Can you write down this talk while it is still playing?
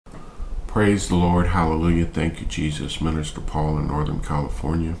Praise the Lord. Hallelujah. Thank you, Jesus. Minister Paul in Northern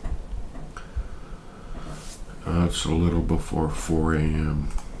California. It's a little before 4 a.m.,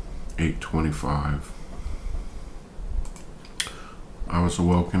 8:25. I was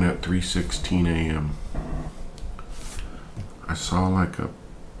awoken at 3:16 a.m. I saw like a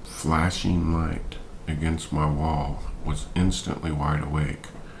flashing light against my wall. Was instantly wide awake.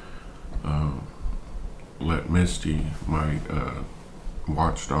 Let Misty, my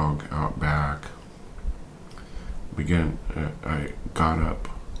watchdog, out back. I got up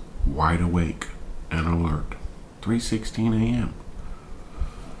wide awake and alert. 3:16 a.m.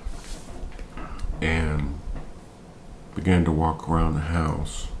 and began to walk around the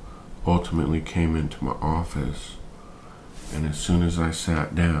house. Ultimately came into my office, and as soon as I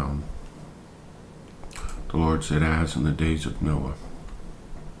sat down, the Lord said, as in the days of Noah.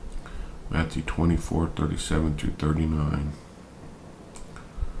 Matthew 24:37 through 39.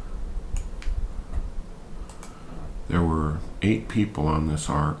 There were 8 people on this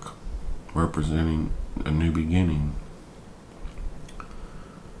ark, representing a new beginning.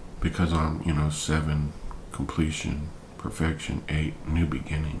 Because I'm, 7, completion, perfection, 8, new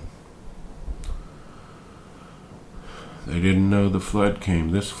beginning. They didn't know the flood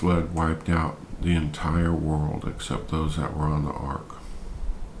came. This flood wiped out the entire world except those that were on the ark.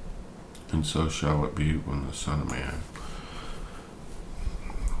 And so shall it be when the Son of Man.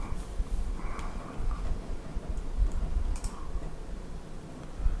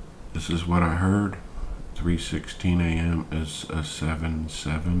 This is what I heard. 3:16 a.m. is a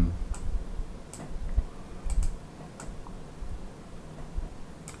 7-7.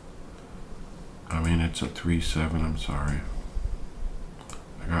 It's a 3-7. I'm sorry.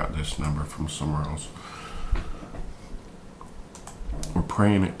 I got this number from somewhere else. We're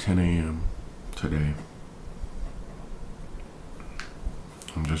praying at 10 a.m. today.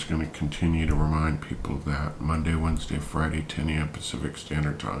 I'm just going to continue to remind people of that. Monday, Wednesday, Friday, 10 a.m. Pacific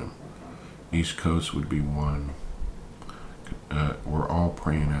Standard Time. East Coast would be 1. We're all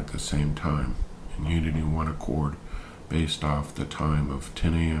praying at the same time in unity, one accord, based off the time of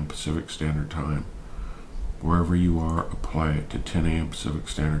 10 a.m. Pacific Standard Time. Wherever you are, apply it to 10 a.m. Pacific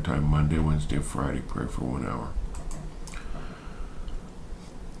Standard Time, Monday, Wednesday, Friday. Pray for 1 hour.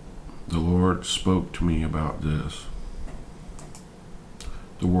 The Lord spoke to me about this.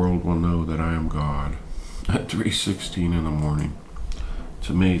 The world will know that I am God at 3:16 in the morning. It's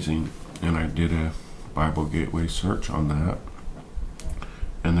amazing. And I did a Bible Gateway search on that.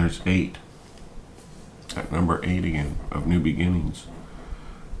 And there's 8. At number 8 again, of new beginnings.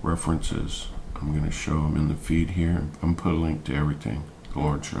 References. I'm going to show them in the feed here. I'm put a link to everything the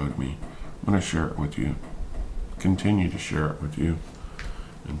Lord showed me. I'm going to share it with you. Continue to share it with you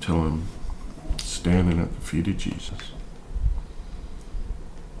until I'm standing at the feet of Jesus.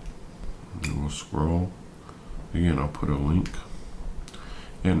 And we'll scroll. Again, I'll put a link.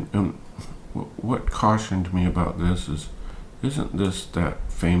 And what cautioned me about this is, isn't this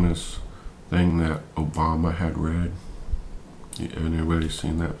that famous thing that Obama had read? Anybody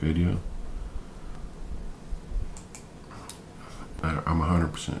seen that video? I'm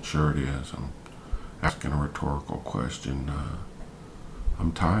 100% sure it is. I'm asking a rhetorical question.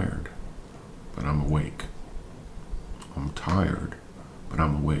 I'm tired, but I'm awake. I'm tired, but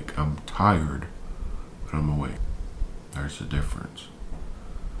I'm awake. I'm tired, but I'm awake. There's a difference.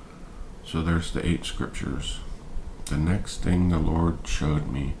 So there's the 8 scriptures. The next thing the Lord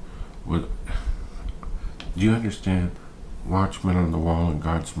showed me was, do you understand? Watchmen on the wall and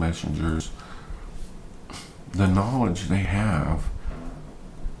God's messengers, the knowledge they have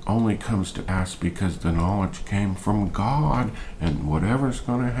only comes to pass because the knowledge came from God. And whatever's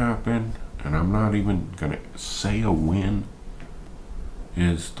going to happen, and I'm not even going to say a when,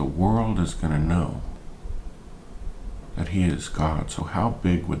 is the world is going to know that He is God. So how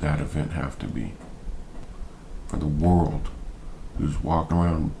big would that event have to be for the world who's walking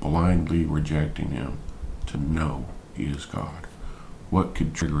around blindly rejecting Him to know He is God? What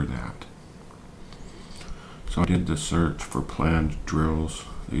could trigger that? So I did the search for planned drills.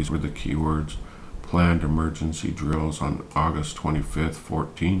 These were the keywords. Planned emergency drills on August 25th,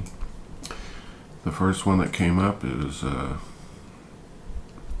 14. The first one that came up is,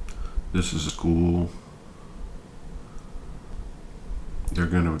 this is a school. They're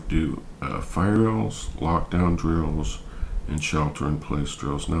going to do fire drills, lockdown drills, and shelter-in-place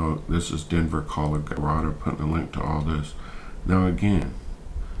drills. Now, this is Denver, Colorado, putting a link to all this. Now, again,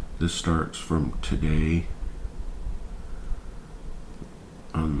 this starts from today,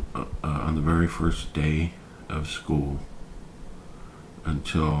 on the very first day of school,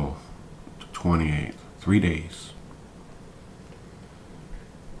 until the 28th. 3 days.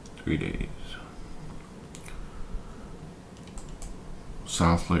 3 days.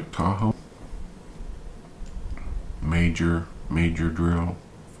 South Lake Tahoe. Major drill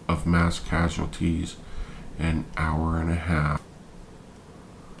of mass casualties an hour and a half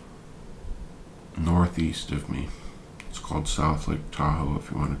northeast of me. It's called South Lake Tahoe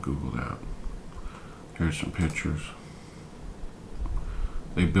if you want to Google that. Here's some pictures.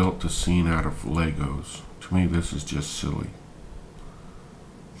 They built the scene out of Legos. To me, this is just silly.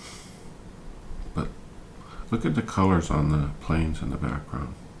 But look at the colors on the planes in the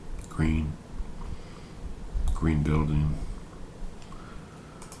background. Green building.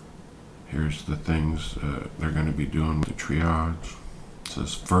 Here's the things they're going to be doing with the triage. It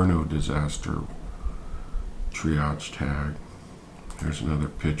says Furno disaster triage tag. Here's another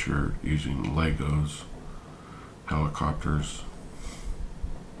picture using Legos, helicopters,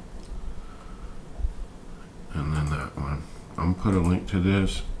 and then that one. I'm gonna put a link to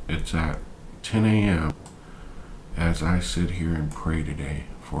this. It's at 10 a.m. as I sit here and pray today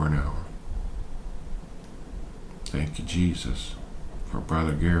for an hour. Thank you, Jesus, for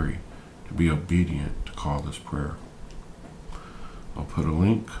Brother Gary to be obedient to call this prayer. I'll put a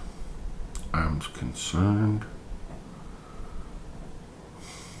link. I'm concerned.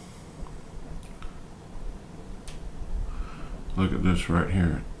 Look at this right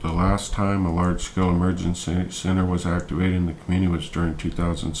here. The last time a large-scale emergency center was activated in the community was during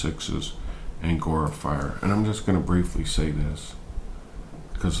 2006's Angora fire. And I'm just going to briefly say this,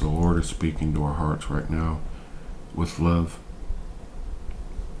 because the Lord is speaking to our hearts right now with love.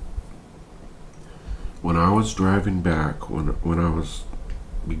 When I was driving back, when I was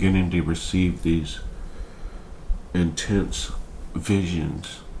beginning to receive these intense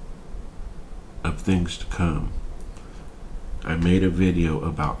visions of things to come, I made a video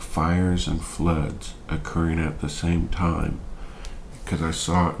about fires and floods occurring at the same time because I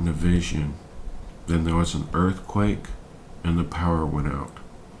saw it in a vision. Then there was an earthquake and the power went out.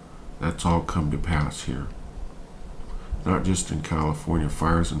 That's all come to pass here. Not just in California,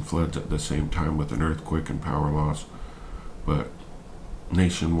 fires and floods at the same time with an earthquake and power loss, but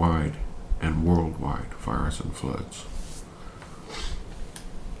nationwide and worldwide fires and floods.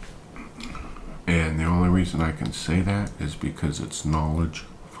 And the only reason I can say that is because it's knowledge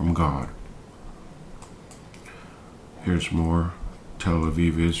from God. Here's more. Tel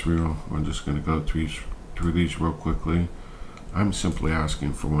Aviv, Israel. I'm just going to go through these real quickly. I'm simply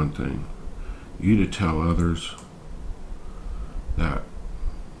asking for one thing. You to tell others that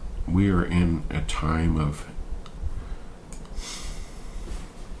we are in a time of,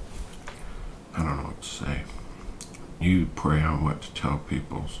 I don't know what to say. You pray on what to tell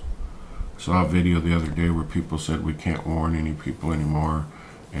people. I saw a video the other day where people said we can't warn any people anymore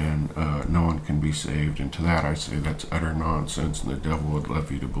and no one can be saved. And to that I say that's utter nonsense, and the devil would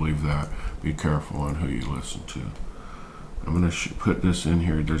love you to believe that. Be careful on who you listen to. I'm going to put this in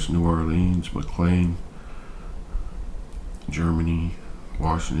here. There's New Orleans, McLean, Germany,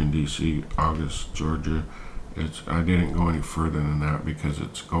 Washington, D.C., August, Georgia. I didn't go any further than that because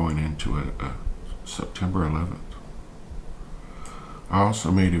it's going into September 11th. I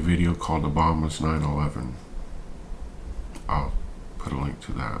also made a video called The Bomb Was 9/11. I'll put a link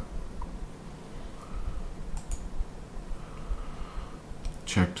to that.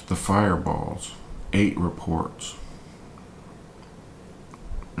 Checked the fireballs. 8 reports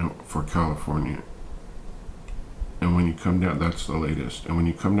for California. And when you come down, that's the latest. And when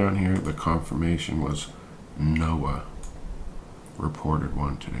you come down here, the confirmation was NOAA reported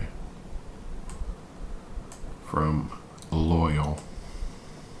one today from Loyal,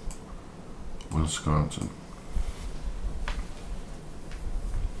 Wisconsin.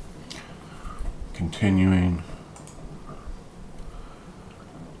 Continuing,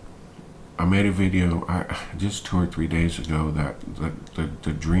 I made a video just 2 or 3 days ago that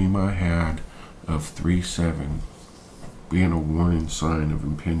the dream I had of 3/7 being a warning sign of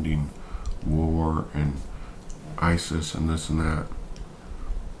impending war and ISIS and this and that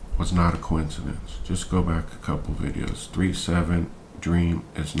was not a coincidence. Just go back a couple videos. 3/7 dream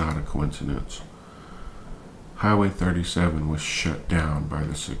is not a coincidence. Highway 37 was shut down by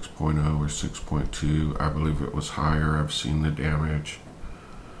the 6.0 or 6.2. I believe it was higher. I've seen the damage.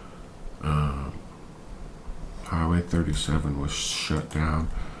 Highway 37 was shut down.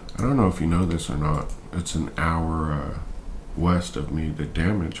 I don't know if you know this or not. It's an hour west of me. The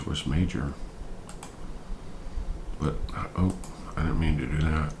damage was major. But, oh, I didn't mean to do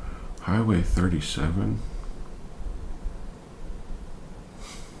that. Highway 37.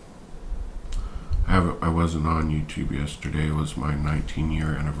 I wasn't on YouTube yesterday. It was my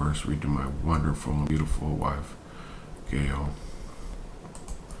 19-year anniversary to my wonderful and beautiful wife, Gail.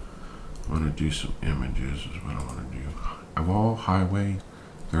 I want to do some images is what I want to do. Of all Highway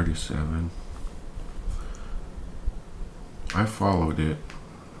 37, I followed it,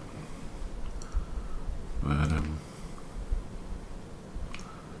 but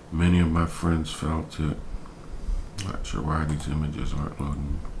many of my friends felt it. Not sure why these images aren't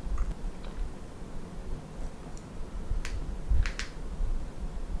loading.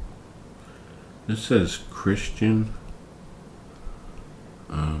 This says Christian.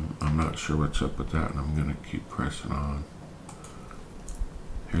 I'm not sure what's up with that, and I'm going to keep pressing on.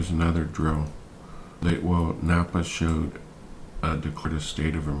 Here's another drill. Napa showed declared a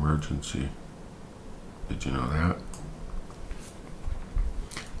state of emergency. Did you know that?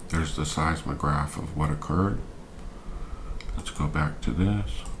 There's the seismograph of what occurred. Let's go back to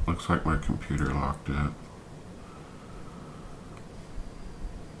this. Looks like my computer locked up.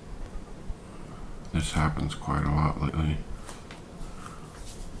 This happens quite a lot lately.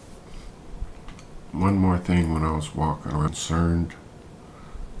 One more thing, when I was walking around concerned,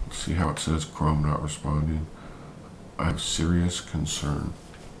 see how it says Chrome not responding? I have serious concern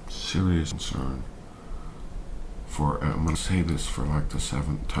for, I'm going to say this for like the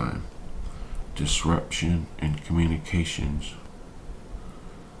 7th time, disruption in communications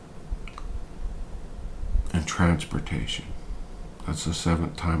and transportation. That's the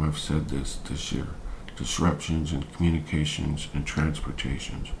 7th time I've said this year. Disruptions in communications and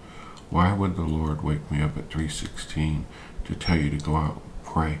transportations. Why would the Lord wake me up at 3:16 to tell you to go out and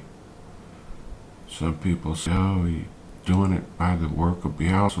pray? Some people say, oh, you're doing it by the work of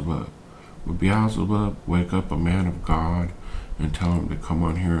Beelzebub. Would Beelzebub wake up a man of God and tell him to come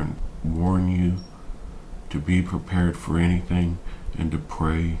on here and warn you to be prepared for anything and to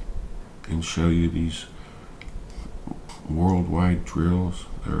pray and show you these worldwide drills?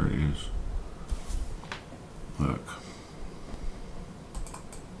 There it is. Look.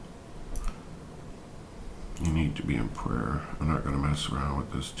 You need to be in prayer. I'm not going to mess around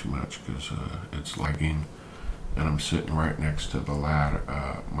with this too much because it's lagging, and I'm sitting right next to the ladder,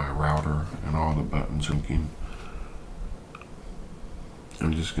 my router, and all the buttons are blinking.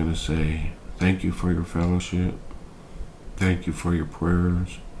 I'm just going to say thank you for your fellowship. Thank you for your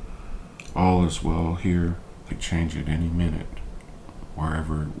prayers. All is well here. They change at any minute,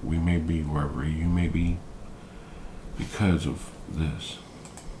 wherever we may be, wherever you may be, because of this.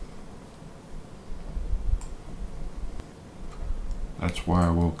 That's why I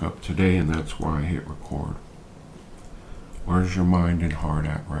woke up today, and that's why I hit record. Where's your mind and heart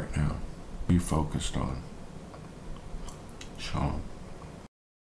at right now? What are you focused on? Shalom.